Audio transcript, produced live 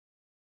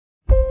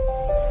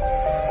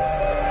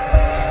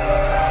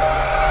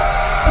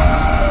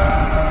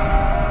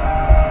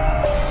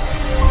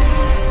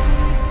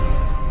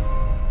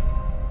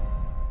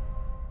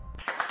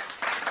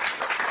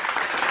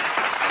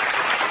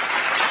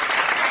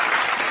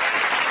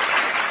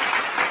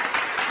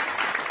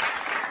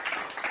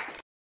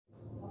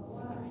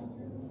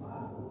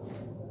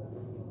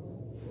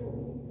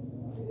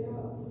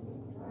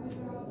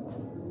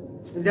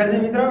विद्यार्थी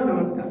मित्रों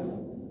नमस्कार।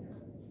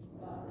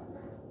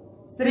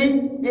 श्री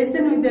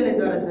एस.एन विद्यालय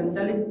द्वारा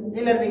संचालित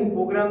ई लर्निंग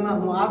प्रोग्राम में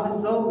हूँ आप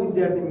सौ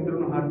विद्यार्थी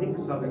मित्रों हार्दिक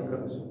स्वागत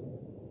करूँ छूं।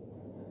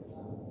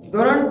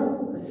 धोरण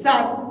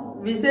 7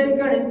 विषय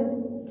गणित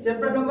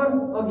चैप्टर नंबर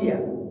 11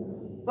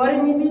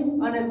 परिमिति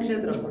અને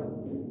ક્ષેત્રફળ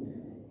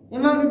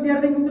એમાં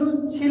વિદ્યાર્થી મિત્રો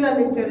છેલ્લા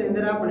લેક્ચર ની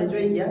અંદર આપણે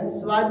જોઈ ગયા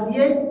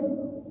સ્વાધ્યાય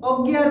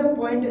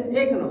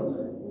 11.1 નો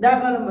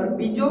દાખલા નંબર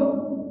બીજો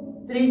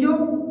ત્રીજો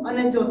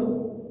અને ચોથો।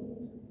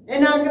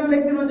 એના આગળના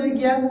લેક્ચરમાં જોઈ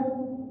ગયા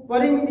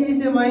પરિમિતિ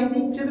વિશે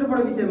માહિતી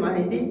ક્ષેત્રફળ વિશે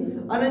માહિતી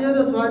અને જો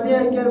તો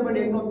સ્વાધ્યાય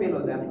 11.1 નો પહેલો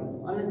દાખલો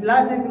અને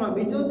લાસ્ટ લેક્ચરમાં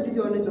બીજો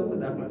ત્રીજો અને ચોથો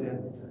દાખલો છે।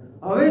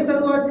 હવે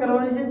શરૂઆત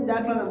કરવાની છે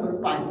દાખલા નંબર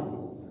 5 થી।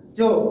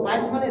 જો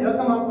 5 માની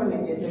રકમ આપણને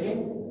કહે છે કે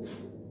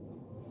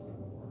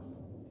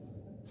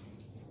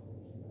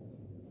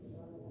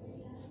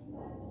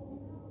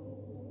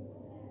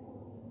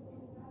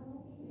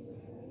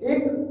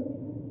एक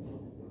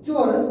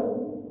चौरस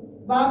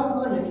बाग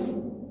અને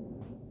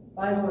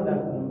 5મો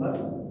દાખલો નંબર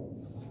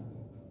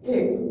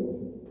 1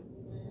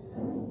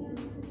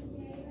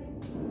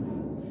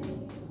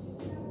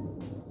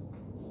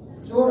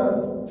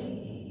 ચોરસ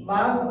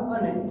બાગ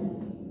અને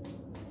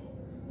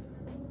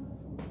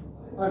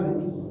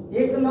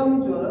એક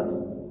લંબચોરસ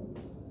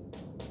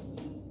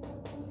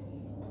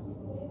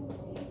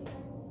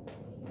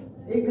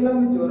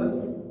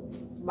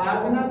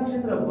બાગના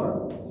ક્ષેત્રફળ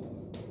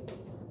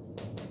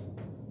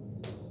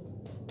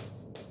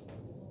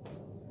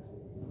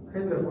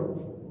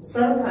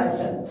સરખા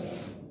છે।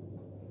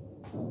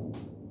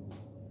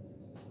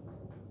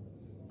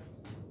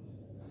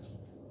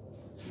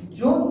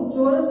 જો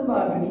ચોરસ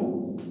બાગની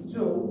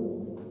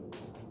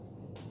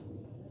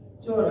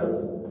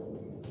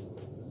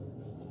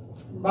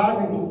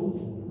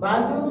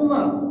બાજુનું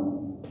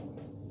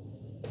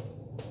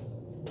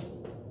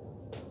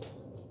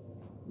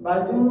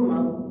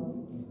માપ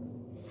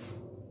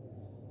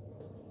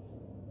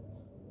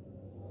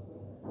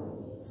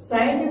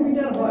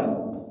સેન્ટીમીટર હોય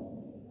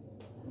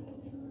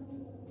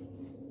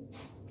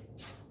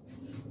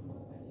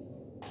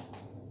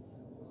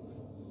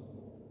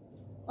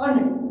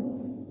અને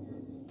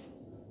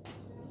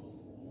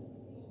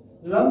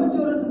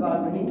લંબચોરસ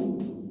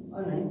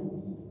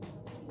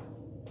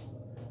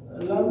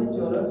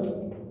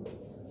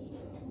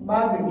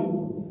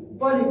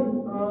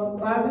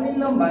બાગની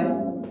લંબાઈ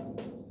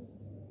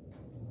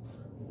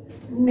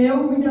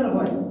 90 મીટર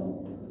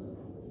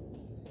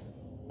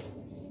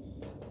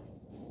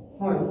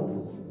હોય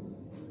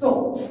તો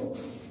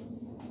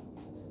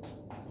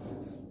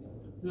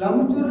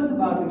લંબચોરસ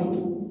બાગની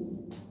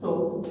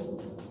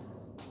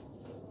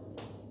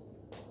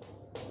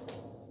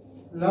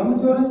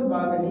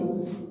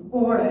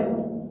પહોળાઈ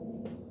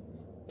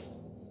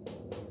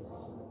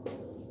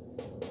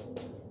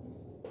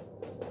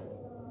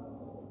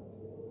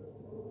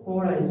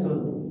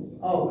શોધો।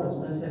 આવો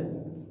પ્રશ્ન છે।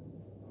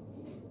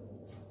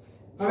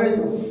 હવે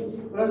જો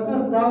પ્રશ્ન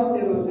સાવ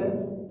સહેલો છે।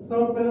 તો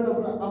પહેલા તો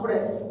આપણે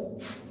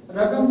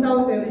રકમ સાવ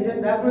સહેલી છે,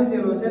 દાખલો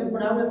સહેલો છે,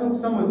 પણ આપણે થોડું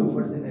સમજવું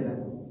પડશે। પહેલા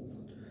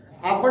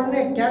આપણને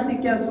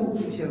ક્યાંથી ક્યાં શું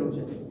પૂછેલું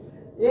છે।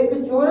 એક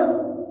ચોરસ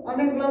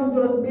અને એક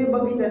લંબચોરસ બે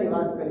બગીચાની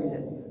વાત કરી છે।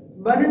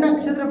 બંનેના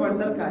ક્ષેત્રફળ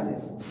સરખા છે,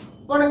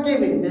 પણ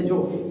કેવી રીતે?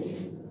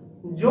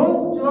 જો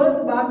ચોરસ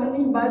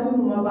બાગની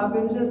બાજુનું માપ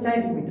આપેલું છે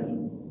 60 મીટર,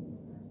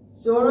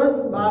 ચોરસ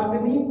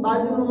બાગની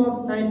બાજુનું માપ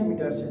 60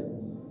 મીટર છે।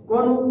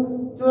 કોનું?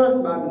 ચોરસ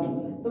બાગની।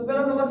 તો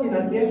પહેલા તો લખી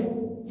નાખીએ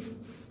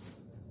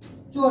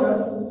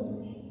ચોરસ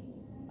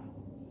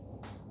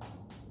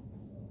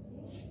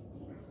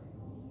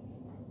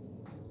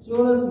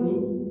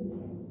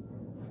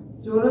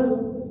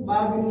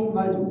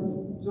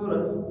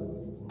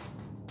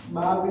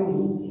બાગની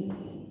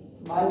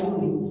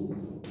બાજુની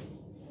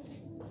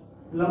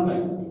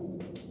લંબાઈ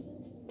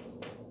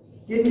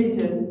કેટલી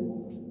છે?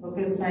 તો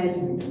કે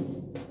 60 મીટર,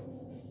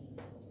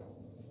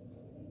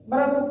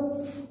 બરાબર।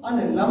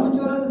 અને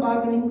લંબચોરસ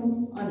બાગની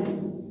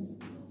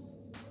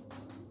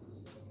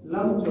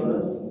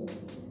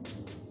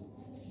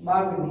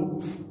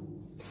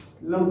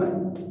લંબાઈ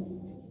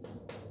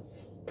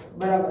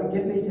બરાબર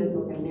કેટલી છે? તો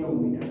કે 90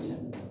 મીટર છે।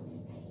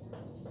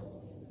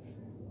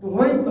 તો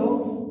હોય તો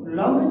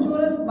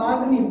લંબચોરસ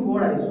બાગની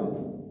પહોળાઈ શોધો।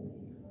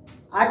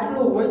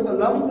 આટલું હોય તો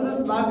લંબચોરસ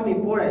બાગની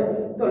પહોળાઈ,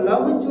 તો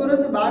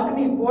લંબચોરસ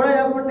બાગની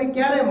પહોળાઈ આપણને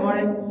ક્યારે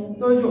મળે?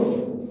 તો જો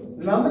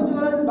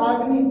લંબચોરસ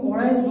બાગની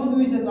પહોળાઈ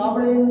શોધવી છે તો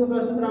આપણે એનું તો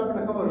પેલા સૂત્ર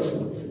આપણને ખબર હોય।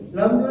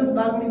 લંબચોરસ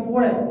બાગની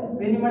પહોળાઈ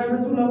એની માટે આપણે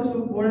શું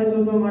લખશું? પહોળાઈ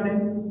શોધવા માટે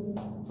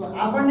તો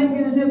આપણને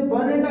કીધું છે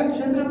બંનેના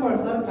ક્ષેત્રફળ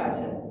સરખા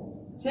છે।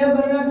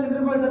 બંનેના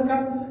ક્ષેત્રફળ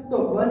સરખા, તો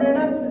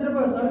બંનેના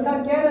ક્ષેત્રફળ સરખા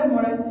ક્યારે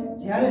મળે?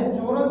 જ્યારે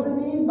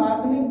ચોરસની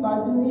બાગની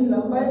બાજુની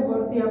લંબાઈ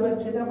પરથી આપણે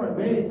ક્ષેત્રફળ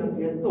મેળવી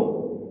શકીએ તો,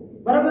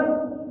 બરાબર।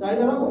 તો આ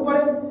લખવું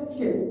પડે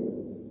કે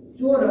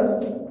ચોરસ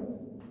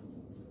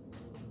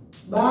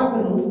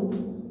બાગનું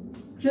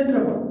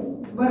ક્ષેત્રફળ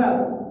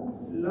બરાબર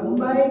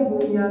લંબાઈ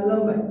ગુણ્યા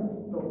લંબાઈ।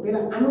 તો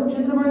પેલા આનું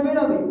ક્ષેત્રફળ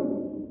મેળવીએ,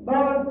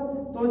 બરાબર।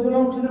 તો જો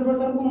ક્ષેત્રફળ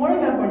સરખું મળે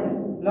ને આપણને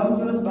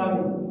લંબચોરસ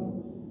બાગનું,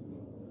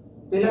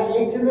 પેલા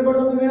એક ક્ષેત્રફળ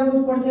તો મેળવવું જ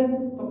પડશે।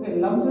 તો કે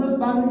લંબચોરસ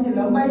ભાગની જે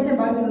લંબાઈ છે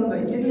બાજુની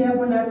લંબાઈ કેટલી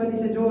આપણને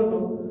આપેલી છે જોવો તો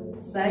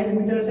 60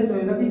 મીટર છે તો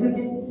એ લખી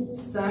શકીએ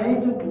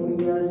 60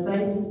 ગુણ્યા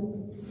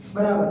 60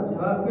 બરાબર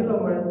જવાબ કેટલો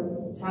મળે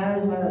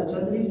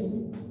 36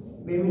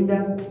 2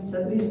 મીંડા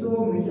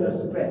 3600 મીટર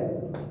સ્ક્વેર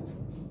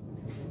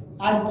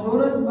આ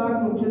ચોરસ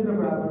ભાગનું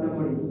ક્ષેત્રફળ આપણને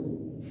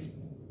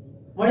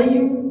મળી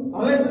ગયું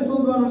હવે શું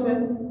શોધવાનું છે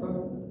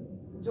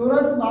તો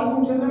ચોરસ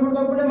ભાગનું ક્ષેત્રફળ તો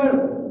આપણને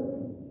મળ્યું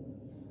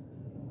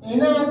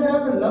એના આધારે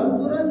આપણે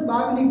લંબચોરસ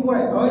ભાગની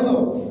પહોળાઈ હવે જો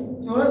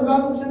ચોરસ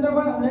ભાગનું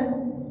ક્ષેત્રફળ અને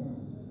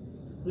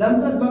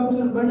લંબચોરસ ભાગનું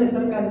ક્ષેત્રફળ બંને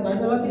સરખા છે તો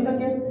અહીં લખી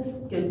શકીએ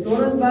કે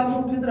ચોરસ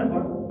ભાગનું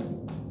ક્ષેત્રફળ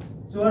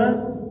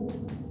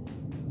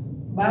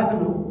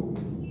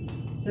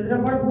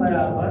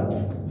બરાબર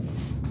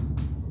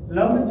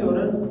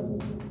લંબચોરસ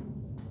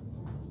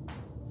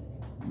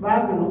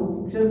ભાગનું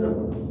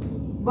ક્ષેત્રફળ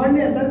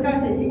બંને સરખા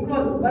છે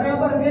ઇક્વલ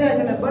બરાબર વેરા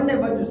છે અને બંને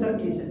બાજુ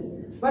સરખી છે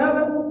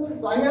બરાબર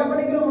તો અહીંયા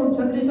આપણે કેટલું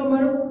 3600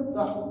 મળ્યું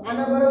તો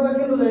આના બરાબર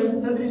કેટલું થાય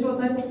 3600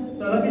 થાય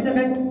તો લખી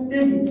શકાય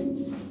તેથી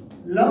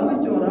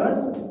લંબચોરસ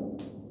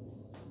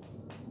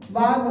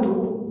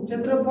ભાગનું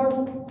ક્ષેત્રફળ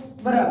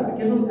બરાબર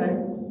કેટલું થાય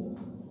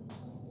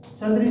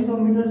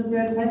 3600 મીટર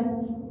સ્ક્વેર થાય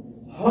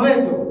હવે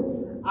જો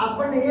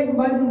આપણને એક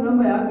બાજુની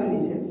લંબાઈ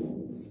આપેલી છે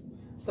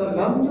તો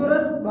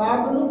લંબચોરસ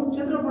ભાગનું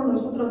ક્ષેત્રફળનું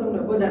સૂત્ર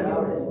તમને બધાને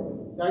આવડે છે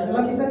તો અહીં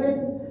લખી શકે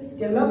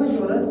કે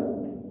લંબચોરસ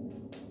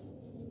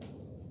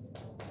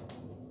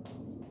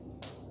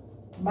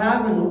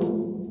ભાગનું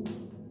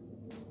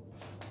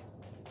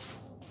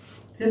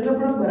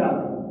ક્ષેત્રફળ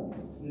બરાબર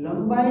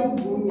લંબાઈ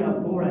ગુણ્યા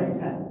પહોળાઈ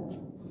થાય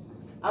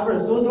આપણે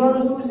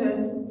શોધવાનું શું છે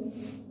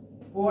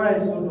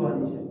પહોળાઈ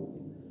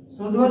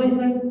શોધવાની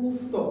છે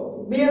તો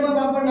બે માપ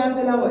આપણને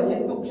આપેલા હોય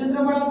એક તો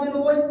ક્ષેત્રફળ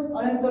આપેલું હોય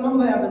અને એક તો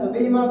લંબાઈ આપે તો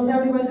બે માપ છે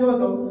આપણી પાસે જોવો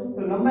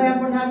તો લંબાઈ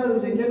આપણને આપેલું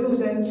છે કેટલું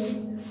છે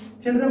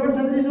ક્ષેત્રફળ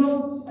 3600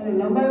 અને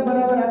લંબાઈ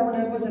બરાબર આપણને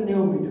આપે છે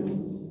 90 મીટર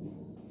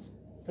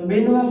તો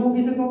બેનું માપ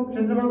મૂકી શકો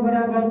ક્ષેત્રફળ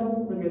બરાબર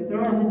તો કે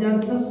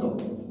 3600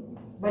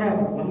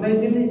 બરાબર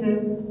લંબાઈ કેટલી છે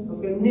તો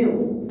કે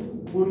 90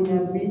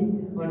 ગુણ્યા b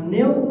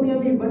 90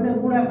 ગુણ્યા b બંને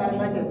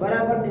ગુણાકારમાં છે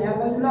બરાબર ને આ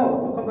બાજુ લાવો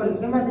તો ખબર છે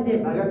શેમાંથી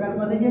જાય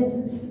ભાગાકારમાં થઈ જાય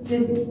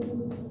તેથી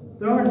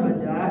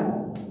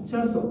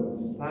 3600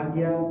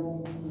 ભાગ્યા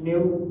 90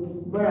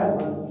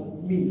 બરાબર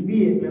b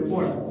એટલે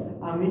પહોળાઈ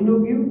આ મીંડું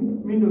ગયું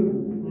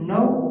 9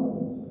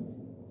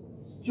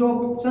 ચોક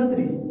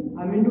 36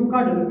 આ મીંડું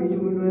કાઢો એટલે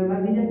બીજું મીંડું એ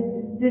લાગી જાય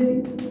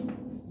તેથી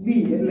b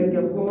એટલે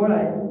કે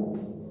પહોળાઈ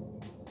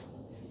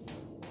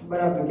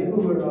બરાબર કેટલું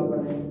મળ્યું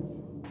આપણને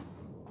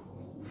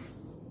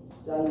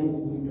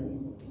 40 મીટર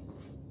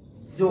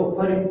જો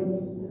ફરીથી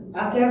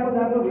આખો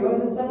દાખલો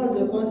વ્યવસ્થિત સમજો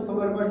તો જ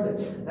ખબર પડશે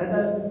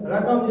નહીતર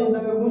રકમ જોઈને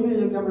તમે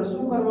પૂછ્યું કે આપણે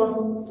શું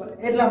કરવાનું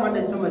એટલા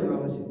માટે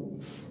સમજવાનું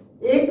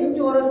છે એક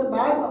ચોરસ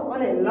ભાગ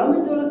અને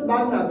લંબચોરસ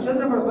ભાગના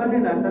ક્ષેત્રફળ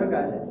બંનેના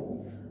સરખા છે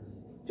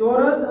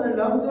ચોરસ અને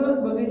લંબચોરસ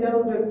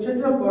બગીચાનું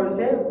ક્ષેત્રફળ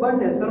છે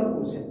બંને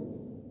સરખું છે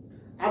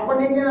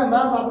આપણને કેના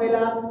માપ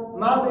આપેલા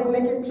માપ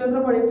એટલે કે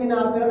ક્ષેત્રફળ એકના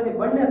આપેલા નથી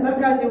બંને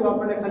સરખા છે એવું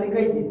આપણને ખાલી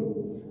કહી દીધું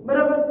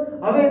બરાબર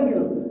હવે એમ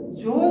કીધું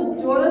જો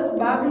ચોરસ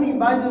ભાગની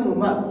બાજુનું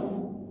માપ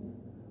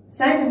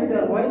 60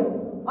 મીટર હોય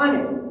અને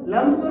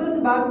લંબચોરસ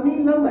ભાગની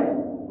લંબાઈ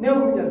 90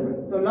 મીટર હોય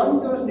તો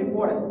લંબચોરસની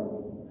પહોળાઈ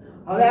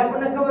હવે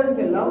આપણને ખબર છે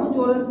કે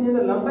લંબચોરસની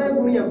અંદર લંબાઈ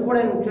ગુણ્યા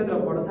પહોળાઈનું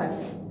ક્ષેત્રફળ થાય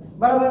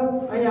બરાબર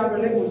અહીંયા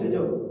આપણે લખ્યું છે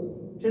જો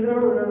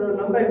ક્ષેત્રફળ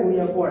લંબાઈ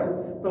ગુણ્યા પહોળાઈ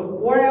તો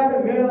પહોળાઈ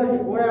આપણે મેળવવા છે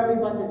પહોળાઈ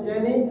આપણી પાસે છે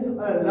નહીં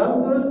અને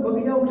લંબચોરસ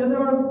બગીચાનું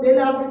ક્ષેત્રફળ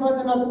પહેલા આપણી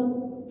પાસે નહોતું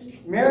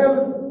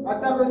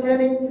અત્યારે તો છે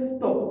નહીં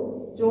તો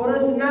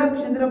ચોરસના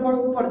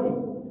ક્ષેત્રફળ ઉપરથી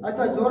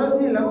અથવા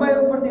ચોરસની લંબાઈ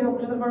ઉપરથી એનું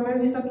ક્ષેત્રફળ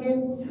મેળવી શકીએ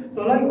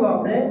તો લખ્યું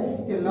આપણે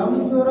કે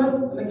લંબચોરસ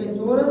એટલે કે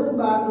ચોરસ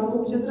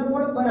ભાગનું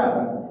ક્ષેત્રફળ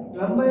બરાબર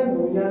લંબાઈ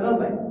ગુણ્યા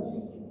લંબાઈ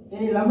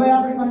એની લંબાઈ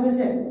આપણી પાસે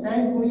છે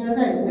 60 ગુણ્યા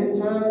 60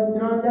 એટલે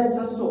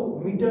 3600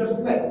 મીટર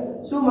સ્ક્વેર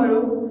શું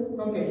મળ્યું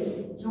તો કે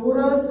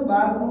ચોરસ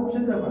ભાગનું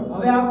ક્ષેત્રફળ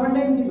હવે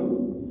આપણને એમ કીધું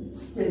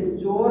કે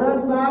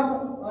ચોરસ ભાગ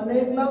અને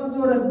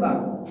લંબચોરસ ભાગ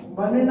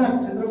બંનેના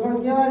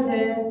ક્ષેત્રફળ કેવા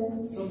છે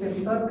તો કે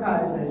સરખા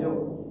છે જો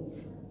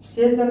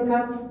છે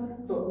સરખા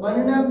તો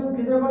બંનેના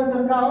ક્ષેત્રફળ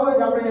સરખા હોય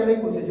તો આપણે અહીંયા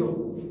લખ્યું છે જો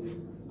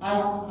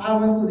આ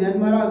વસ્તુ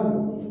ધ્યાનમાં રાખજો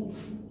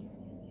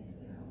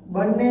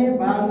બંને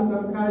ભાગ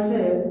સરખા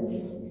છે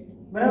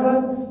બરાબર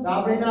તો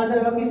આપણે એના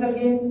આધારે લખી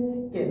શકીએ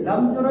કે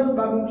લંબચોરસ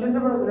ભાગનું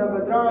ક્ષેત્રફળ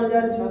બરાબર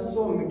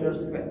 3600 મીટર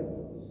સ્ક્વેર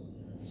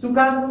શું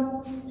કામ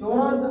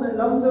ચોરસ અને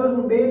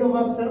લંબચોરસનું બેનું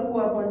માપ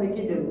સરખું આપણને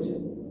કીધેલું છે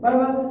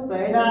બરાબર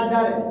તો એના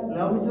આધારે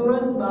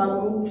લંબચોરસ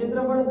ભાગનું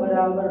ક્ષેત્રફળ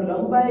બરાબર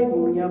લંબાઈ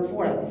ગુણ્યા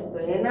પહોળાઈ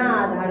તો એના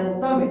આધારે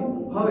તમે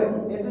હવે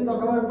એટલી તો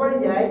ખબર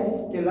પડી જાય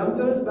કે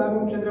લંબચોરસ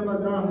ભાગનું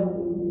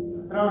ક્ષેત્રફળ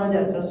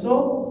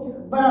 3600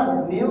 બરાબર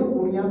 90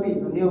 ગુણ્યા 2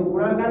 તો 90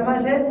 ગુણાકારમાં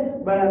છે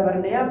બરાબર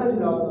ને આ બાજુ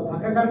લાવો તો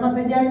ભાગાકારમાં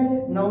થઈ જાય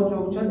 9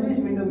 ચોક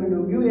 36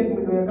 મીંડું ગયું એક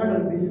મીંડું એ કાઢો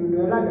બીજું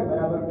મીંડું એ લાગે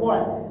બરાબર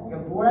પહોળાઈ કે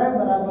પહોળાઈ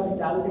બરાબર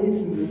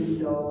 40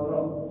 મીટર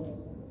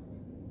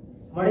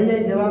મળી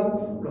જાય જવાબ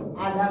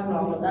આ દાખલો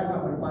આપણો દાખલા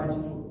નંબર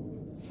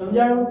 5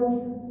 સમજાણું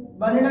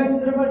બંનેના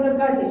ક્ષેત્રફળ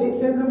સરખા છે એક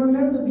ક્ષેત્રફળ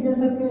મેળવ્યું તો બીજા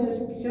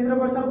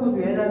ક્ષેત્રફળ સરખું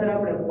થયું એના આધારે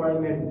આપણે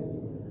પહોળાઈ મેળવી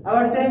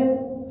આવડશે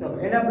ચલો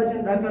એના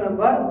પછી દાખલા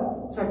નંબર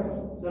 6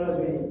 ચલો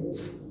જોઈએ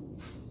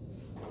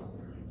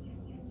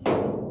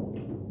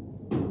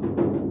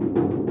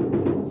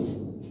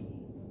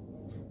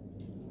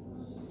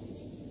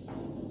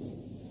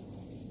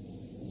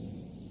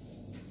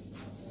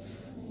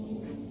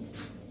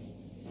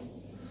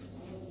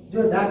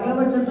जो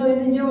दाखलाમાં છઠ્ઠો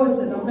એની જેવો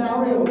છે તમને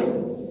આવડે એવો છે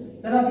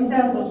પહેલા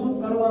વિચાર તો શું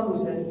કરવાનું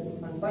છે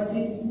અને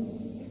પછી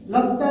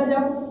લખતા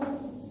જાવ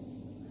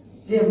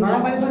જે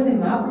માપ આપ્યા છે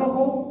માપ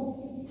લખો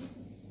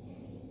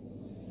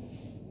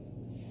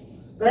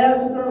કયા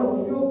સૂત્રનો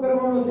ઉપયોગ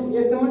કરવાનો છે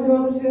એ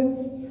સમજવાનું છે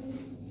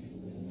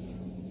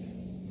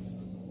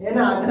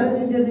એના આધારે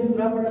વિદ્યાર્થી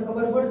મિત્રો આપણને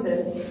ખબર પડશે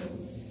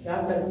કે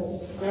આપણે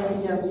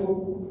ક્યાં શું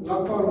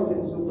લખવાનું છે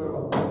શું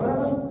કરવાનું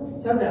બરાબર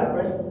ચાલો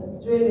આપણે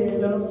જોઈ લઈએ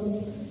ચલો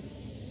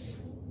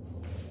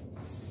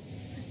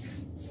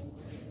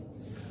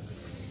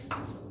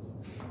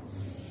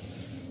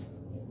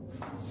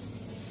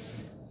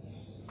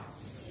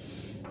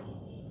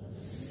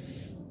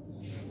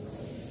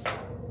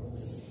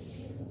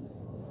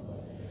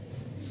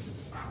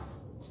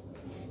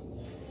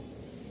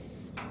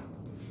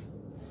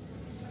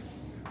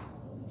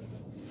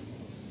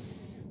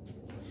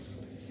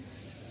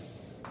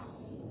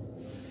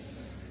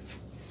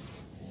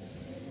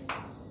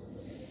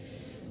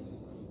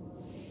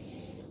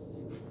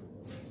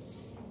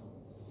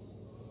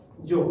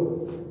जो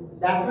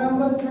दाखला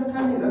नंबर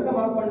 6 ની રકમ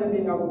આપણને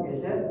કંઈક આવું કહે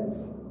છે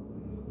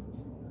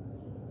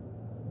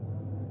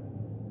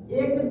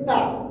એક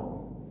તાર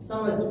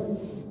સમજો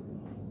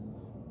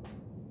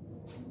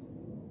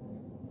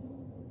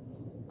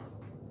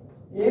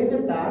એક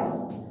તાર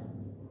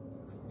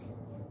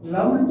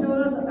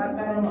લંબચોરસ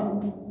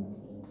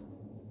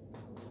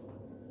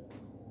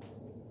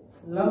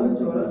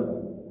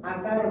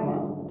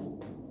આકારમાં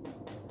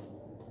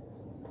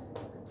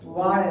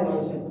વાળેલો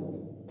છે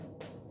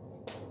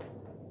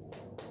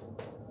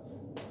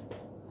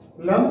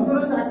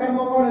લંબચોરસ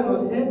આકારમાં વાળેલો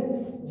છે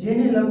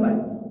જેની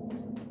લંબાઈ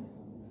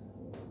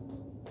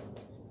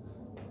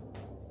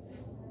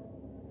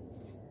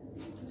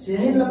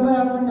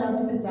આપણને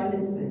આપી છે 40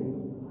 સેમી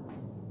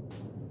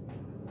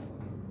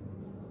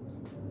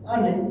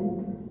અને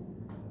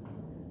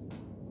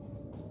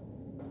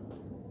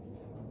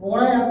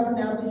પહોળાઈ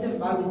આપણને આપી છે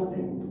 22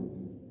 સેમી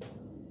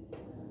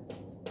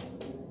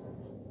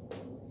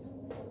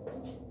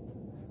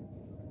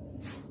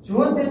જો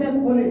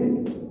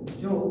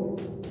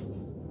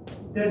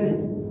તેને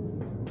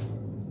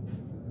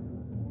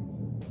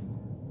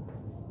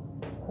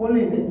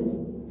ખોલીને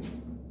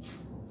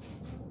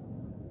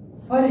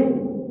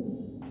ફરીથી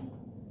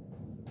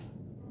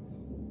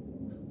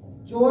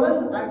ચોરસ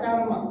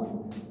આકારમાં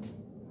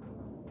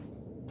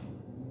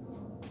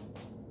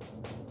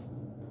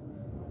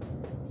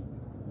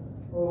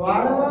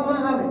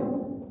વાળવામાં આવે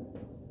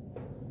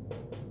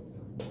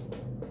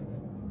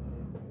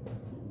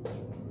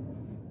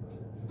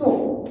તો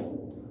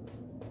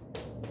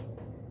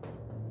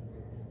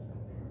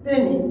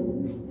તેની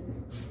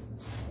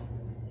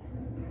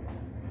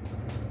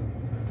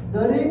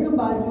દરેક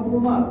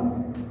બાજુનું માપ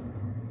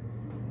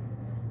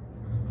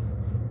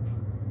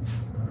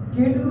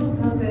કેટલું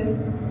થશે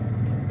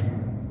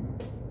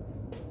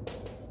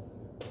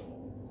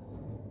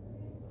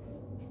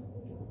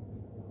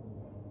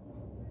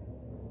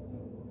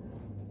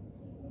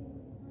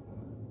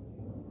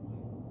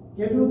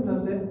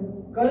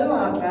કયો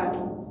આકાર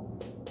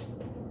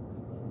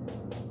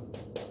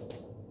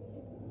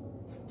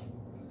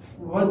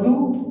વધુ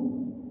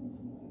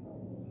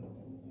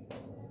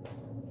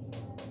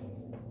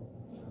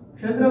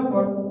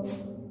ક્ષેત્રફળ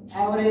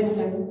આવરે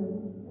છે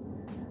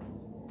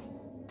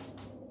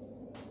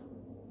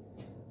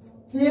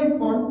તે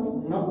પણ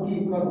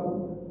નક્કી કરો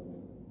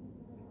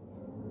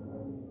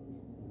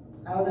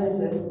આવરે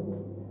છે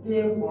તે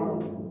પણ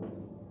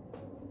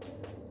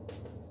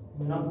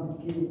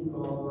નક્કી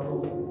કરો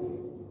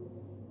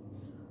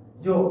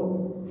જો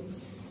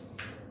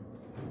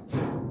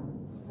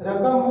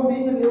રકમ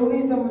મોટી છે એવું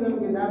નહીં સમજવાનું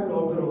કે દાખલો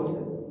અઘરો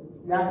હશે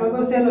દાખલો તો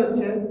સહેલો જ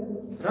છે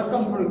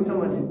રકમ થોડીક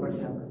સમજવી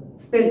પડશે આપણે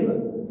પહેલી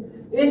વાત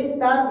એક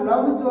તાર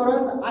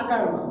લંબચોરસ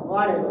આકારમાં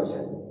વાળેલો છે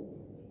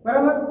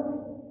બરાબર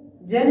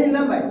જેની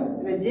લંબાઈ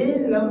એટલે જે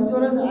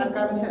લંબચોરસ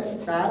આકાર છે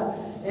તાર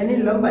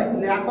એની લંબાઈ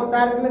એટલે આખો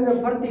તાર એટલે કે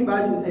ફરતી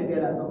બાજુ થઈ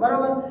પહેલા તો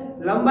બરાબર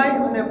લંબાઈ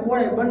અને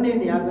પહોળાઈ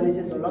બંનેની આપેલી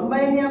છે તો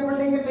લંબાઈની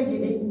આપણને કેટલી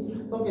કીધી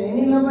તો કે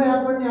એની લંબાઈ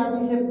આપણને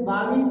આપી છે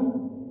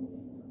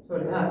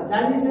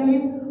 40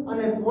 સેમી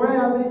અને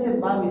પહોળાઈ આપેલી છે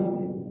 22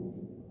 સેમી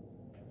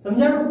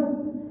સમજાણું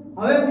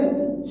હવે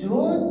જો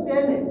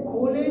તેને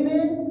ખોલીને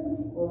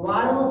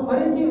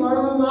ફરીથી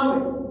વાળવામાં આવે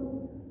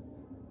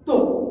તો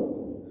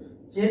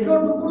જેટલો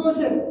ટુકડો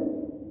છે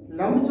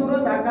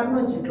લંબચોરસ આકારનો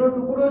જેટલો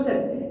ટુકડો છે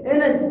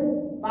એને જ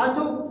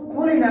પાછો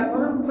ખોલી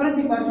નાખવાનો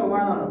ફરીથી પાછો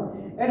વાળવાનો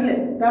એટલે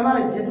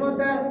તમારે જેટલો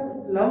તાર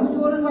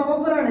લંબચોરસમાં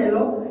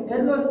વપરાણેલો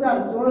એટલો જ તાર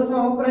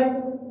ચોરસમાં વપરાય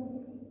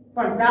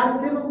પણ તાર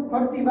છે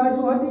ફરતી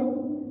બાજુ હતી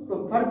તો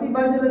ફરતી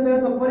બાજુ એટલે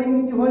પહેલા તો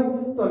પરિમિતિ હોય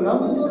તો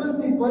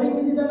લંબચોરસની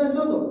પરિમિતિ તમે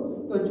શોધો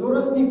તો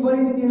ચોરસની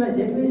પરિમિતિના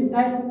જેટલી જ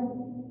થાય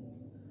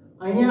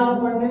અહીંયા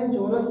આપણને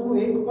ચોરસનું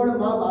એક પણ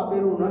માપ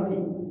આપેલું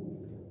નથી.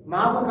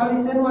 માપ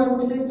ખાલી શેનું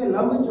આપ્યું છે કે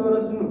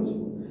લંબચોરસનું જ.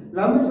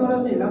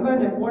 લંબચોરસની લંબાઈ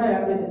અને પહોળાઈ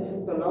આપેલી છે.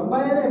 તો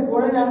લંબાઈ અને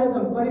પહોળાઈને આધારે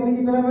તમે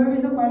પરિમિતિ પહેલા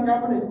મેળવી શકો, કારણ કે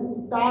આપણે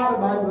તાર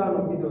બાંધવાનો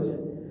કીધો છે.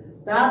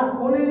 તાર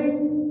ખોલીને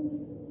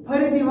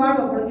ફરીથી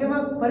વાળો, પણ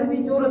કેમાં?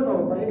 ફરીથી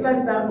ચોરસમાં, પણ એટલા જ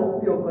તારનો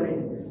ઉપયોગ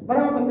કરીને.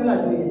 બરાબર? તો પહેલા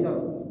જોઈએ. ચલો,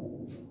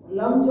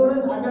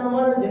 લંબચોરસ આકારમાં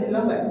વાળો જેની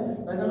લંબાઈ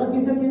તો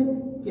લખી શકીએ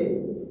કે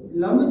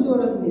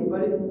લંબચોરસની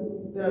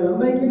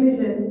લંબાઈ કેટલી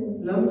છે?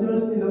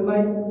 લંબચોરસની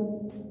લંબાઈ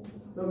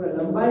તો કે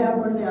લંબાઈ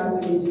આપણને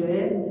આપેલી છે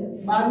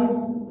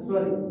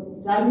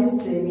 40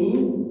 સેમી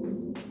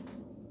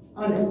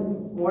અને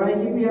પહોળાઈ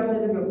કેટલી આપે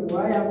છે? કે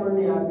પહોળાઈ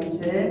આપણને આપી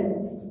છે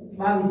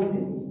 22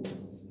 સેમી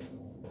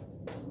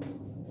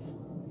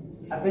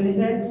આપેલી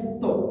છે.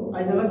 તો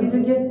આ લખી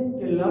શકીએ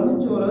કે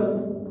લંબચોરસ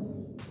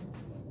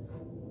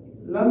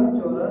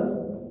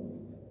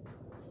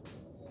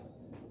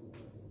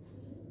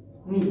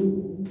ની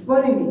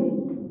પરિમિતિ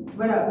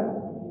બરાબર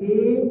 2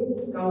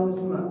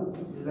 કૌંસમાં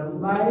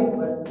લંબાઈ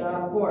વત્તા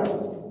પહોળાઈ.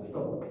 તો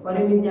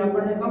પરિમિતિ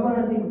આપણને ખબર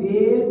નથી, 2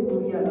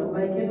 ગુણ્યા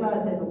લંબાઈ કેટલા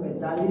છે? તો કે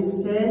 40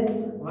 છે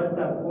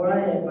વત્તા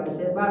પહોળાઈ આપ્યા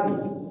છે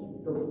 22.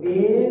 તો 2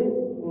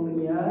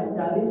 ગુણ્યા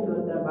 40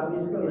 વત્તા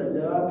 22 કરો,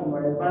 જવાબ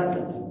મળે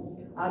 65.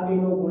 આ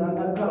બેનો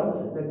ગુણાકાર કરો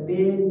એટલે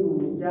 2 દુ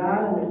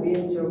 4 અને 2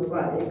 ચોક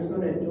 12,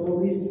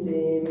 124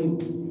 સેમી.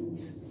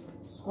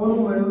 કોનું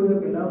મળ્યું? તો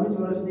કે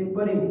લંબચોરસની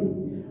પરિમિતિ.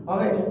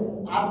 હવે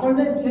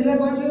આપણને છેલ્લે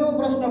પાછો એવો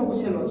પ્રશ્ન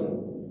પૂછેલો છે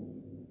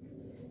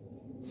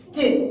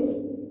કે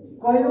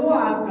કયો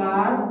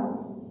આકાર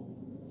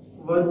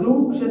વધુ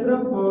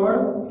ક્ષેત્રફળ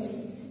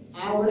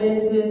આવરે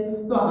છે?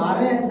 તો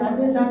હારે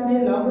સાથે સાથે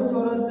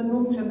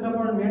લંબચોરસનું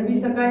ક્ષેત્રફળ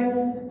મેળવી શકાય.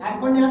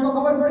 આપણને આ તો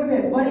ખબર પડી કે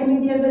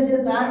પરિમિતિ એટલે જે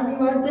તારની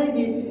વાત થઈ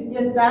હતી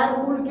એ તાર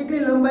કુલ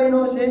કેટલી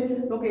લંબાઈનો છે?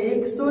 તો કે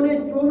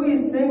 124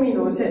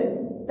 સેમીનો છે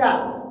તાર.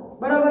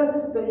 બરાબર?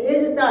 તો એ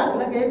જ તાર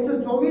એટલે કે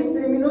 124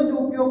 સેમીનો જ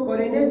ઉપયોગ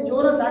કરીને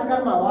ચોરસ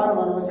આકારમાં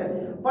વાળવાનો છે.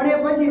 પણ એ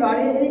પછી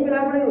વાળીએ એની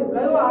પહેલા આપણે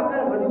કયો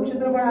આકાર વધુ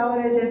ક્ષેત્રફળ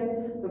આવરે છે?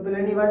 તો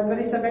પહેલાની વાત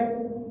કરી શકાય.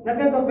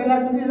 નકે તો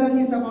પહેલા સીધી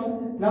લખી શકો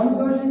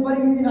લંબચોરસની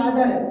પરિમિતિના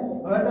આધારે.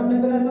 હવે તમને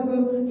પહેલા શું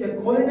કહ્યું કે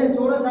ખોલીને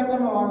ચોરસ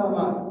આકારમાં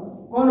વાળવામાં આવે.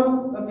 કોનો?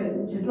 તો કે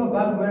જેટલો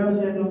ભાગ મળ્યો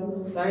છે એટલો.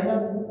 તો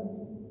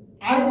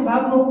આ જ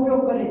ભાગનો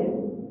ઉપયોગ કરીને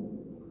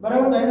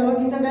બરાબર તો એને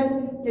લખી શકાય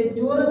કે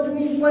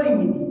ચોરસની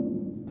પરિમિતિ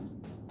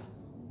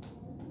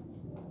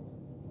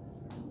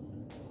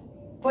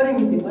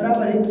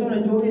બરાબર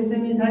 124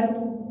 સેમી થાય.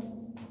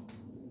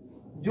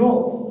 જો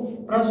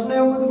પ્રશ્ન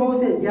એવો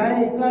ઉદ્ભવશે જ્યારે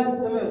એકલા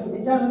તમે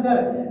વિચારશો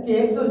ત્યારે કે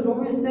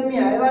 124 સેમી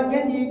આવ્યા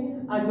ક્યાંથી?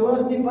 આ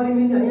ચોરસની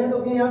પરિમિતિ અહીંયા તો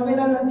કંઈ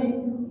આપેલા નથી.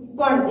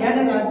 પણ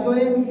ધ્યાન રાખજો,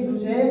 એમ કીધું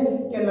છે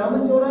કે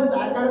લંબચોરસ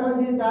આકારમાં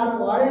જે તાર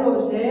વાળેલો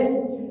છે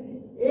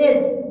એ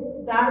જ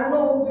તારનો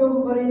ઉપયોગ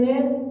કરીને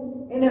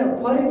એને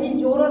ફરીથી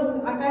ચોરસ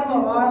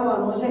આકારમાં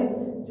વાળવાનો છે.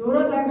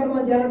 ચોરસ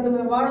આકારમાં જ્યારે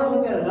તમે વાળો છો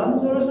ત્યારે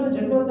લંબચોરસનો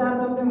જેટલો તાર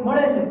તમને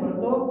મળે છે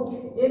ફરતો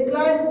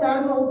એટલા જ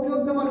તારનો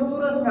ઉપયોગ તમારે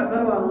ચોરસમાં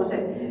કરવાનો છે.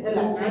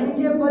 એટલે આની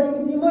જે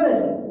પરિમિતિ મળે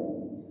છે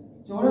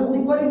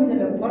ચોરસની પરિમિતિ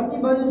એટલે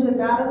ફરતી બાજુ જે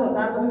તાર હતો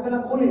તાર તમે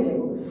પહેલા ખોલી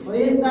નાખો. હવે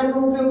એ જ તારનો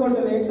ઉપયોગ કરશો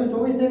એટલે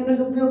 124 સેમીનો જ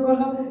ઉપયોગ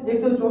કરશો.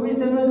 124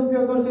 સેમીનો જ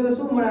ઉપયોગ કરશો એટલે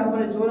શું મળે?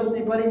 આપણને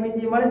ચોરસની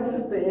પરિમિતિ મળે.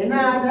 તો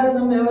એના આધારે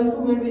તમે હવે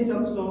શું મેળવી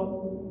શકશો?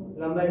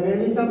 લંબાઈ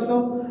મેળવી શકશો.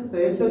 તો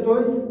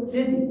 124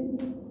 તેથી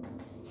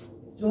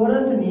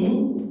ચોરસની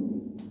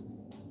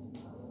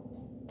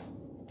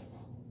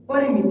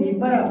પરિમિતિ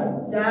બરાબર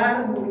 4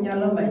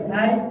 ગુણ્યા લંબાઈ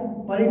થાય.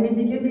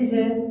 પરિમિતિ કેટલી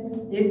છે?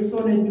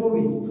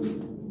 124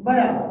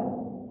 બરાબર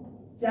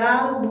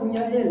 4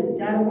 ગુણ્યા l.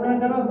 4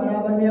 ગુણાકારમાં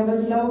બરાબર ને આ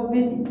બાજુ લાવો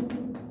તેથી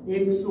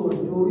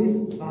 124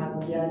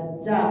 ભાગ્યા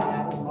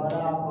 4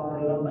 બરાબર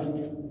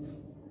લંબાઈ.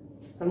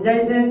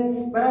 સમજાય છે?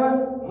 બરાબર.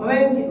 હવે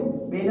એમ કીધું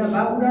બેના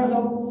ભાગ ઉડાડ દો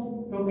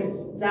તો કે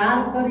 4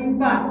 તરી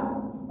 12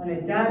 અને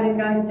 4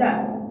 એકા 4.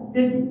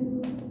 તેથી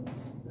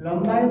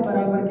લંબાઈ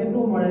બરાબર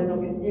કેટલું મળે? તો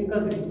કે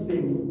 31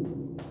 સેમી.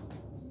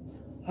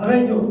 હવે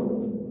જો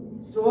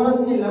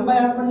ચોરસની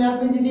લંબાઈ આપણને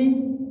આપી દીધી,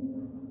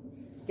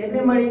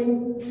 કેટલી મળી?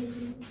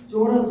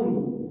 ચોરસની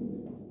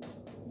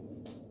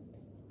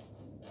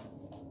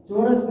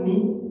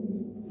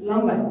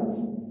લંબાઈ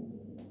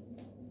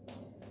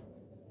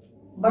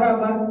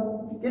બરાબર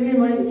કેટલી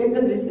મળી?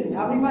 31 સેમી.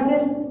 આપણી પાસે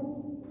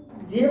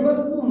જે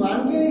વસ્તુ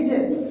માંગેલી છે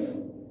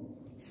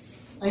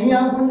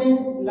અહીંયા આપણને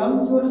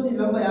લંબચોરસની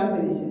લંબાઈ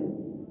આપેલી છે,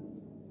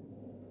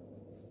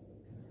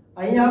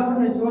 અહીંયા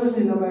આપણને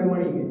ચોરસની લંબાઈ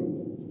મળી ગઈ.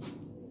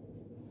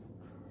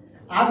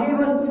 આ બે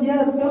વસ્તુ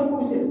જ્યારે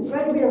સરખું છે,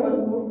 કઈ બે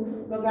વસ્તુ?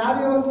 તો કે આ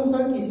બે વસ્તુ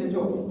સરખી છે.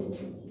 જો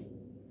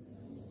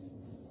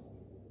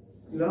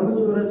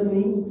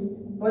લંબચોરસની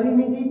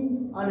પરિમિતિ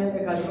અને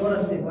એક આ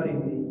ચોરસની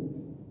પરિમિતિ,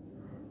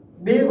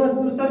 બે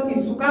વસ્તુ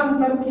સરખી. શું કામ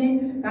સરખી?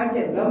 કારણ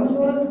કે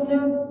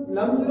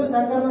લંબચોરસ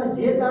આકારમાં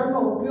જે તારનો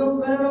ઉપયોગ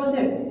કરેલો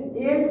છે એ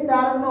જ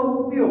તારનો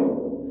ઉપયોગ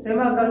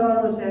શેમાં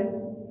કરવાનો છે?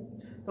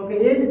 તો કે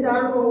એ જ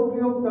તારનો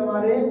ઉપયોગ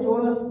તમારે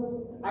ચોરસ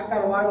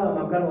આકાર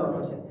વાળવામાં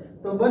કરવાનો છે.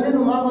 તો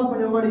બંનેનું માપ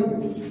આપણને મળી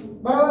ગયું.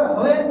 બરાબર.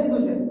 હવે એમ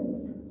કીધું છે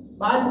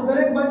બાજુ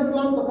દરેક બાજુનું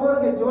માપ તો ખબર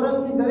કે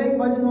ચોરસની દરેક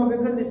બાજુનું માપ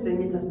 31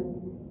 સેમી થશે.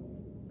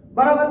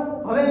 બરાબર.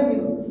 હવે એમ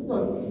કીધું તો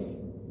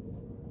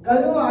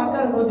કયો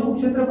આકાર વધુ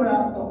ક્ષેત્રફળ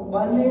આપતો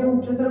બંનેનું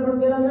ક્ષેત્રફળ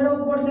પહેલા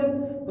મેળવવું પડશે.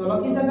 તો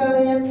લખી શકાય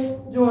અહીંયા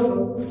જો તો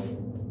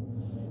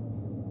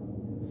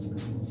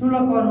શું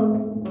લખવાનું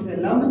તો કે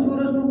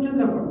લંબચોરસનું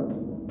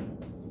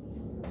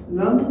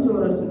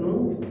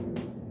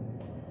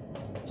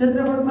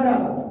ક્ષેત્રફળ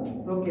બરાબર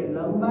તો કે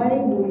લંબાઈ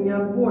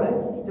ગુણ્યા પહોળાઈ.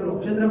 ચલો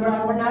ક્ષેત્રફળ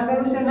આપણને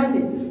આપેલું છે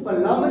નથી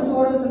પણ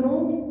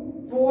લંબચોરસનું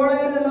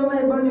પહોળાઈ અને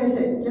લંબાઈ બંને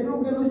છે કેટલું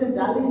છે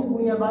 40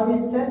 ગુણ્યા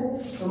 22 છે.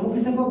 તો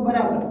મૂકી શકો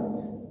બરાબર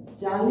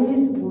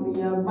 40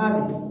 ગુણ્યા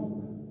 22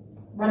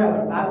 બરાબર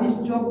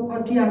 22 ચોક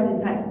 88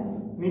 થાય.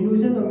 મીંડું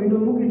છે તો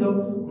મીંડું મૂકી દો.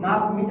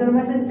 માપ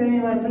મીટરમાં છે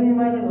સેમીમાં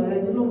છે તો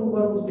કેટલું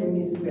મૂકવાનું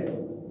સેમી સ્ક્વેર.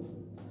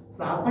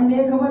 તો આપણને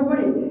એ ખબર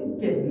પડી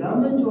કે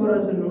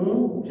લંબચોરસનું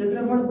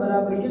ક્ષેત્રફળ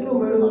બરાબર કેટલું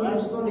મળ્યું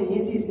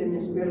 880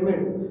 સેમી સ્ક્વેર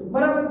મળ્યું.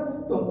 બરાબર.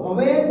 તો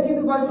હવે એમ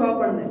કીધું પાછું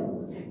આપણને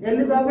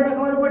એટલે તો આપણને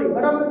ખબર પડી.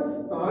 બરાબર.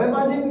 તો હવે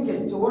પાછું એમ કે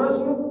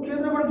ચોરસનું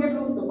ક્ષેત્રફળ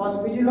કેટલું તો પાછું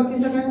બીજું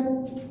લખી શકાય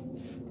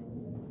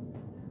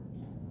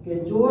કે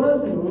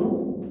ચોરસનું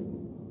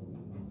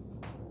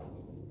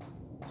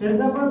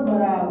ક્ષેત્રફળ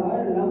બરાબર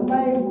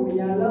લંબાઈ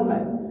ગુણ્યા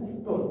લંબાઈ.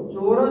 તો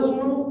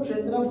ચોરસનું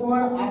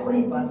ક્ષેત્રફળ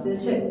આપણી પાસે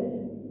છે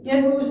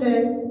કેટલું છે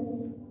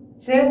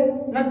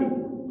નથી.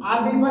 આ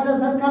બે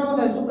પાછા સરખા ન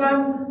થાય. શું કામ?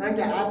 કારણ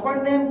કે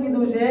આપણને એમ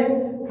કીધું છે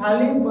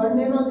ખાલી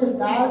બંનેનો જે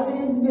તાર છે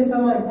એ જ બે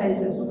સમાન થાય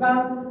છે. શું કામ?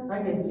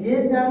 કારણ કે જે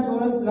તાર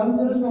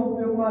લંબચોરસનો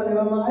ઉપયોગમાં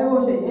લેવામાં આવ્યો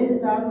છે એ જ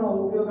તારનો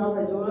ઉપયોગ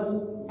આપણે ચોરસ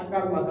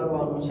આકારમાં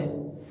કરવાનો છે.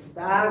 તો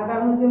આ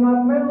આકારનું જે માપ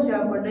મળ્યું છે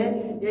આપણને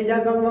એ જ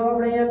આકારનું માપ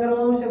આપણે અહીંયા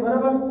કરવાનું છે.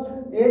 બરાબર.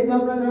 એ જ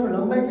માપને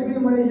લંબાઈ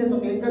કેટલી મળી છે તો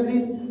કે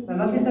 31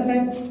 લખી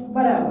શકાય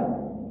બરાબર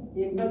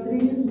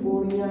 31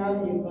 ગુણ્યા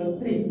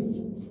 31.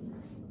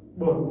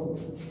 બોલ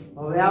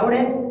હવે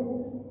આવડે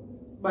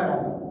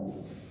બરાબર.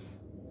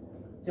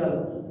 ચલો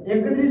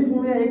 31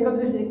 ગુણ્યા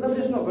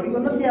 31 નો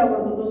ઘડિયો નથી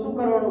આવડતો તો શું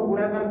કરવાનું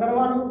ગુણાકાર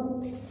કરવાનો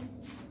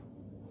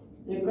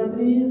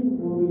 31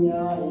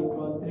 ગુણ્યા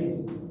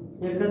 31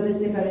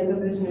 31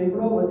 નો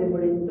એકડો વધી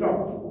પડી 3.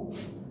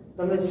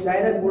 તમે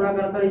ડાયરેક્ટ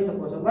ગુણાકાર કરી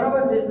શકો છો.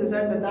 બરાબર. 30 નું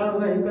 60 ને 93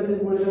 થાય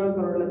 31 ગુણ્યા 3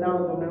 કરો એટલે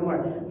 93 તમને મળે.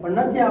 પણ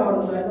નથી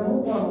આવડતું તો એટલે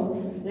મૂકવાનું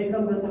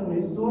 1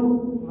 દશકની 0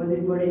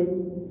 વધી પડી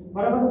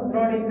બરાબર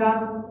 3 એકા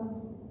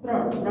 3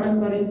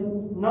 3 તરી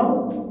 9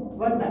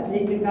 વત્તા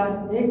 1 એકા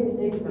 1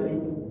 1 તરી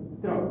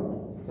 3.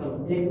 ચલો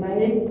 1 ના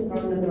 1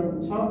 3 ને 3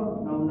 6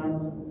 9 ના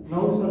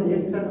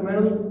 961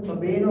 મેળવ્યું. તો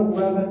બે નો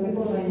ગુણાકાર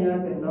કેટલો થાય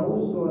કે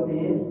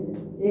 961.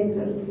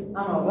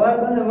 આમાં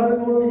વર્ગ અને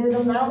વર્ગમૂળ જે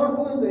તમને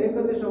આવડતું હોય તો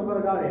 31 નો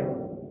વર્ગ આવે.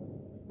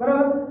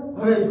 બરાબર.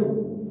 હવે જો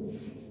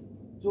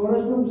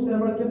ચોરસનું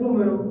ક્ષેત્રફળ કેટલું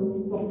મેળવ્યું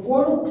તો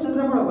કોનું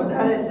ક્ષેત્રફળ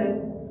વધારે છે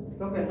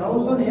તો કે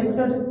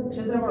 961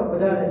 ક્ષેત્રફળ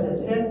વધારે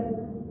છે.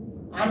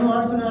 આનું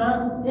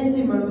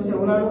 880 મળ્યું છે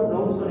ઓલાનું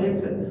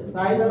 961. તો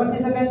આ રીતે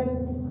લખી શકાય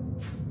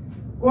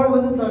કોઈ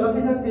વધુ તો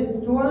લખી શકાય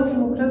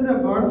ચોરસનું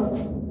ક્ષેત્રફળ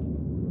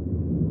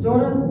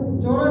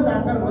ચોરસ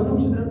આકાર વધુ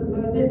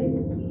ક્ષેત્રફળ તેથી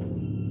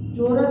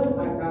ચોરસ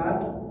આકાર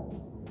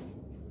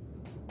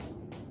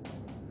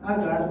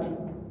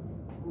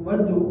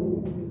વધુ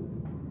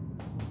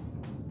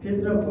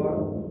ક્ષેત્રફળ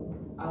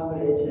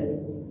આવરે છે.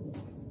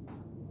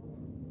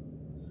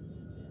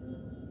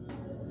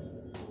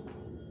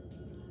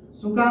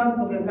 શું કામ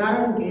તો કે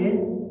કારણ કે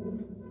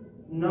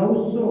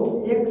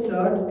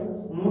 961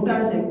 મોટા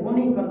છે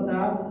કોની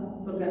કરતા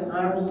તો કે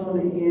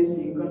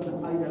 880 કરતા.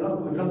 આ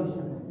લખી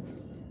શકાય.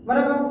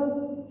 બરાબર.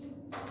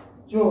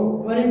 જો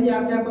ફરીથી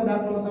આખો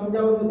દાખલો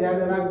સમજાવું છું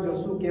ધ્યાન રાખજો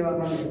શું કહેવા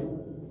માંગે છે.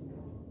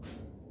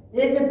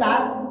 એક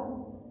તાર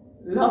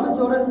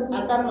લંબચોરસ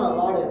આકારમાં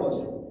વાળેલો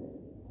છે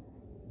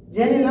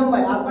જેની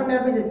લંબાઈ આપણને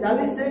આપી છે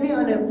 40 સેમી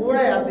અને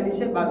પહોળાઈ આપેલી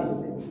છે 22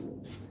 સેમી.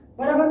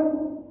 બરાબર.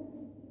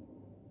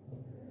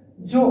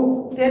 જો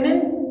તેને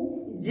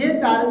જે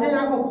તાર છે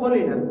આખો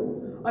ખોલી નાખો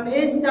અને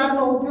એ જ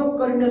તારનો ઉપયોગ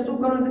કરીને શું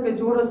કરવાનું છે કે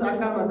ચોરસ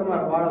આકારમાં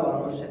તમારે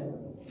વાળવાનો છે.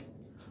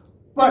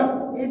 પણ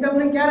એ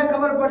તમને ક્યારે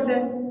ખબર પડશે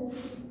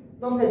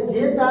તો કે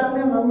જે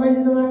તારને લંબાઈ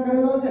જે તમે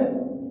કરેલો છે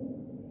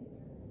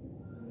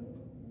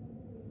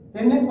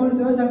તેને ખોલી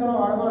ચોરસ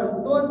આકારમાં વાળવાનો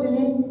તો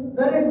તેની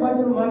દરેક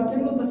બાજુનું માપ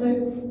કેટલું થશે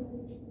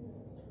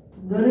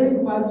દરેક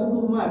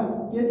બાજુનું માપ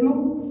કેટલું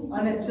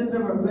અને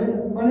ક્ષેત્રફળ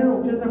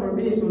બંનેનું ક્ષેત્રફળ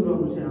બે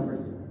શોધવાનું છે આપણે.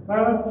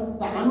 બરાબર.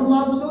 તો આનું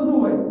માપ શોધવું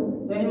હોય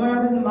તો એની માટે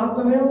આપણે માપ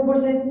તો મેળવવું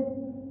પડશે.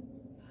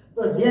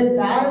 તો જે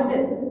તાર છે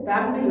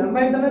તારની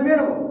લંબાઈ તમે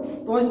મેળવો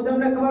તો જ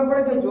તમને ખબર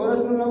પડે કે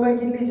ચોરસની લંબાઈ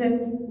કેટલી છે.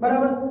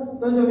 બરાબર.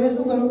 તો જો મેં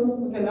શું કર્યું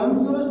કે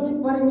લંબચોરસની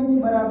પરિમિતિ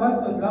બરાબર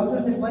તો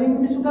લંબચોરસની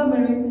પરિમિતિ શું કામ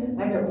મેળવી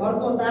કારણ કે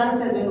ફરતો તાર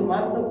છે જેનું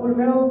માપ તો કુલ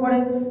મેળવવું પડે.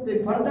 તો એ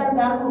ફરતા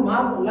તારનું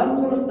માપ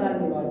લંબચોરસ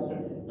તારની વાત છે.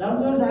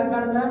 લંબચોરસ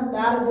આકારના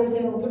તાર જે છે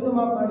એનું કેટલું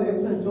માપ મળ્યું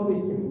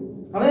 124 સેમી.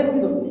 હવે એમ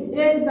કીધું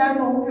એ જ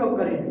તારનો ઉપયોગ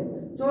કરીને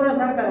ચોરસ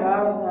આકાર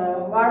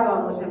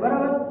વાળવાનો છે.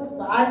 બરાબર.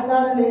 તો આ જ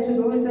તાર એટલે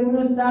 124 સેમી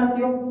નો તાર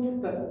થયો.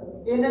 તો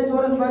એને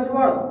ચોરસ બાજુ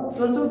વાળો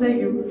તો શું થઈ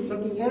ગયું તો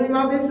કે એનું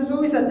માપ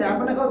 124 જ થાય.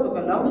 આપણે કહું તો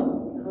કે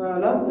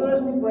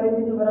લંબચોરસની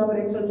પરિમિતિ બરાબર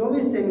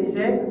 124 સેમી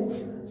છે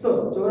તો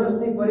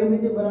ચોરસની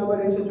પરિમિતિ બરાબર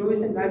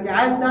 124 કારણ કે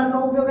આ સ્તારનો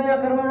ઉપયોગ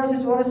અહીંયા કરવાનો છે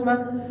ચોરસમાં,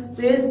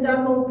 તો એ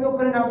સ્તારનો ઉપયોગ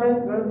કરીને આપણે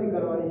ગણતરી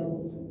કરવાની છે.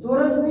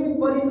 ચોરસની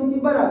પરિમિતિ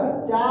બરાબર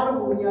 4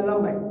 ગુણ્યા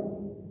લંબાઈ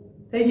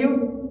થઈ ગયું.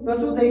 તો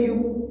શું થઈ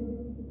ગયું?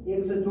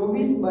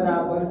 124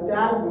 બરાબર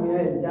 4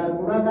 ગુણ્યા 4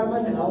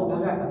 ગુણાકારમાં છે ને આવો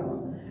ભાગાકારમાં,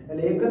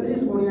 એટલે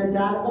 31 ગુણ્યા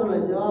 4 કરો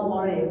એટલે જવાબ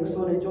મળે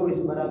 124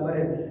 બરાબર.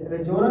 એટલે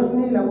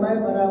ચોરસની લંબાઈ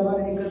બરાબર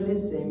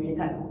 31 સેમી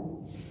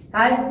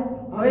થાય.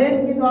 હવે એમ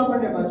કીધું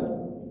આપણને પાછું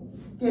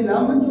કે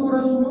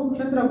લંબચોરસનું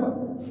ક્ષેત્રફળ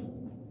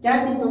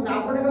ક્યાંથી, તો કે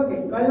આપણે કહ્યું કે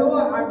કયો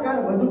આકાર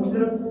વધુ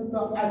ક્ષેત્રફળ, તો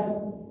આ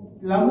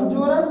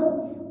લંબચોરસ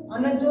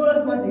અને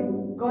ચોરસમાંથી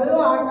કયો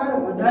આકાર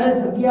વધારે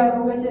જગ્યા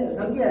રોકે છે,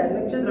 જગ્યા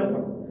એટલે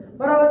ક્ષેત્રફળ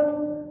બરાબર.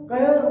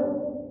 કયો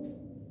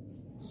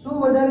શું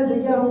વધારે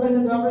જગ્યા રોકે છે,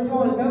 તો આપણે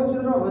જોવાનું કયું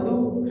ક્ષેત્રફળ વધુ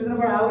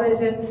ક્ષેત્રફળ આવરે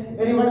છે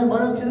એની માટે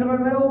બળ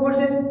ક્ષેત્રફળ મેળવવું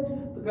પડશે.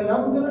 તો કે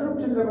લંબચોરસનું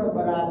ક્ષેત્રફળ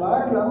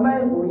બરાબર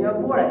લંબાઈ ગુણ્યા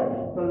પહોળાઈ.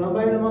 તો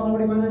લંબાઈનું માપ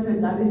આપણી પાસે છે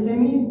 40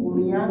 સેમી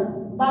ગુણ્યા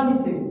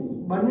 22 સેમી,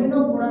 બંનેનો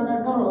ગુણાકાર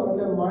કરો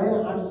એટલે મળે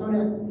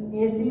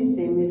 880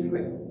 સેમી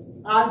સ્ક્વેર.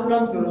 આ તો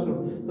લંબચોરસનું.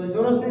 તો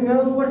ચોરસનું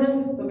મેળવવું પડશે,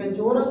 તો કે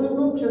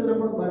ચોરસનું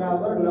ક્ષેત્રફળ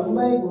બરાબર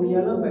લંબાઈ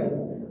ગુણ્યા લંબાઈ.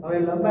 હવે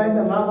લંબાઈ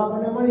એટલે માપ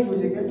આપણને મળી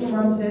ગયું છે, કેટલું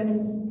માપ છે?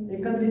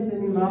 31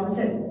 સેમી માપ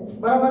છે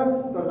બરાબર.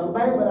 તો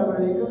લંબાઈ બરાબર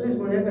 31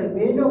 ગુણ્યા 1,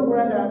 બેનો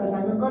ગુણાકાર આપણે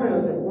સામે કરેલો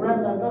છે,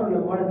 ગુણાકાર કરો એટલે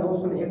મળે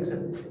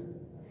 961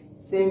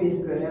 સેમી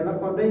સ્ક્વેર. એ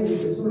લખવાનું રહી ગયું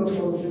છે, શું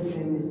લખવાનું છે?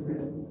 Semi square.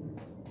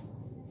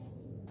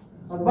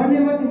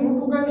 બંનેમાંથી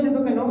મોટું કયું છે, તો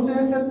કે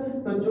 961.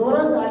 તો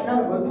ચોરસ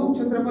આકાર વધુ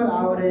ક્ષેત્રફળ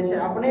આવરે છે.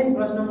 આપણે જ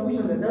પ્રશ્ન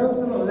પૂછ્યો છે કયો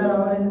ક્ષેત્રફળ વધારે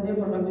આવરે છે તે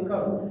પણ નક્કી કરો.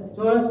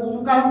 ચોરસ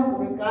શું કામ? તો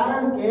કે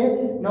કારણ કે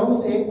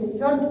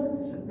 961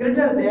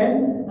 ગ્રેટર ધેન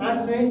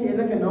 880,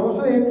 એટલે કે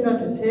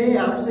 961 છે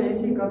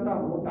 880 કરતા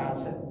મોટા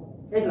છે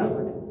એટલા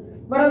માટે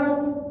બરાબર.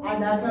 આ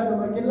દાખલા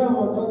નંબર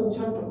કેટલામો હતો?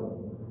 6.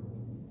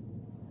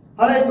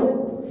 હવે જો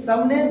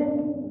તમને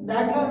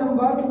દાખલા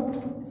નંબર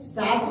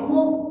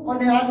 7મો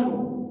અને 8મો,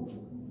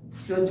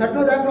 જો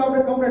 6ઠો દાખલો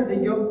આપણે કમ્પ્લીટ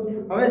થઈ ગયો.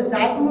 હવે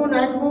 7મો અને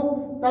 8મો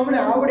તમને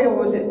આવડે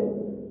એવો છે.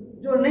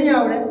 જો નહીં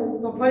આવડે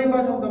તો ફરી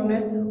પાછું તમને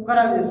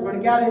કરાવી દઈશ,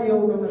 પણ ક્યારે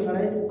એવું તમને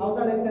કરાવીશ?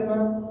 આવતા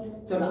લેક્ચરમાં.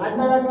 ચલો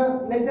આજના દાખલા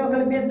લેક્ચર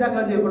ખાલી 2 જ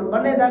દાખલા છે, પણ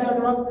બંને દાખલા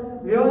થોડા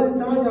વ્યવસ્થિત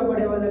સમજવા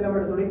પડે એવા એટલે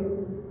આપણે થોડી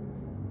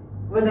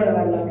વધારે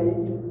વાર લાગે.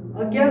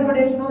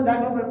 11.1 નો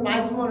દાખલા નંબર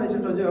 5મો અને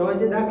 6ઠો જોયો. હવે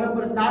છે દાખલા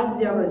નંબર 7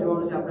 જે આપણે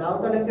જોવાનું છે. આપણે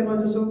આવતા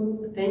લેક્ચરમાં જોશું.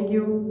 Thank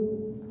you.